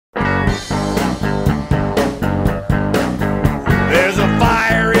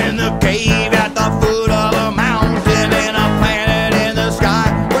the cave at the foot of a mountain, in a planet in the sky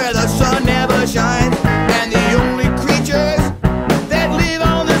where the sun never shines. And the only creatures that live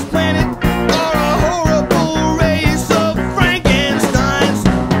on this planet are a horrible race of Frankensteins.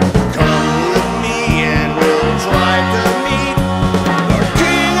 Come with me and we'll try to meet the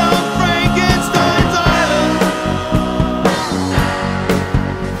king of Frankenstein's island.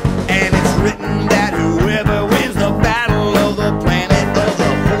 And it's written that whoever wins the battle of the planet of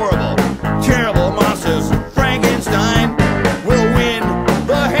the horrible, terrible monsters, Frankenstein, will win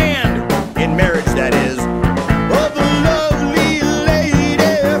the hand, in marriage that is, of the lovely lady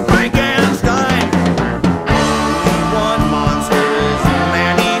Frankenstein. Only one monster is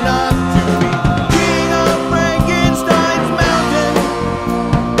man enough to be king of Frankenstein's mountain.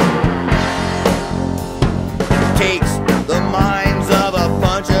 Takes the minds of a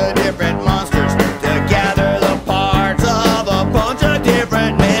bunch of different monsters to gather the parts of a bunch of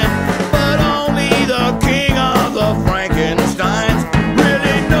different men. But only the king of the Frankensteins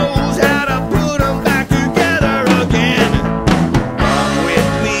really knows how to put them back together again. Come with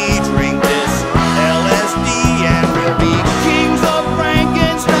me, drink this LSD, and we'll be kings of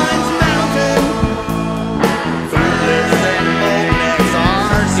Frankenstein's mountain. Foolish and boldness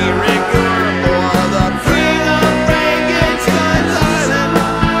are irregular for the king of Frankenstein's island.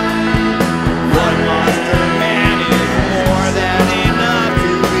 One monster man is more than enough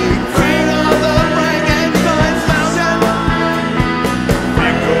to be king of the Frankenstein's mountain.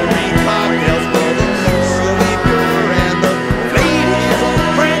 Factory cocktails for the morally poor and the ladies of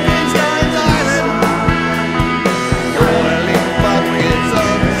Frankenstein's island. Boiling buckets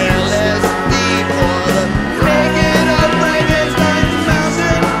of LSD for the naked of Frankenstein's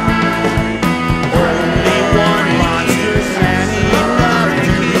mountain. Only one monster's man enough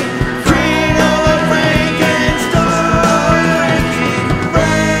to be king of the Frankensteins.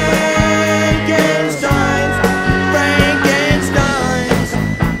 Frankensteins.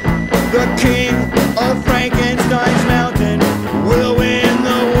 The king of Frankenstein's mountain will win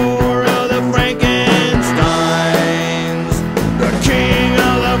the war of the Frankensteins. The king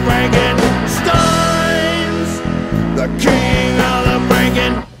of the Frankensteins. The king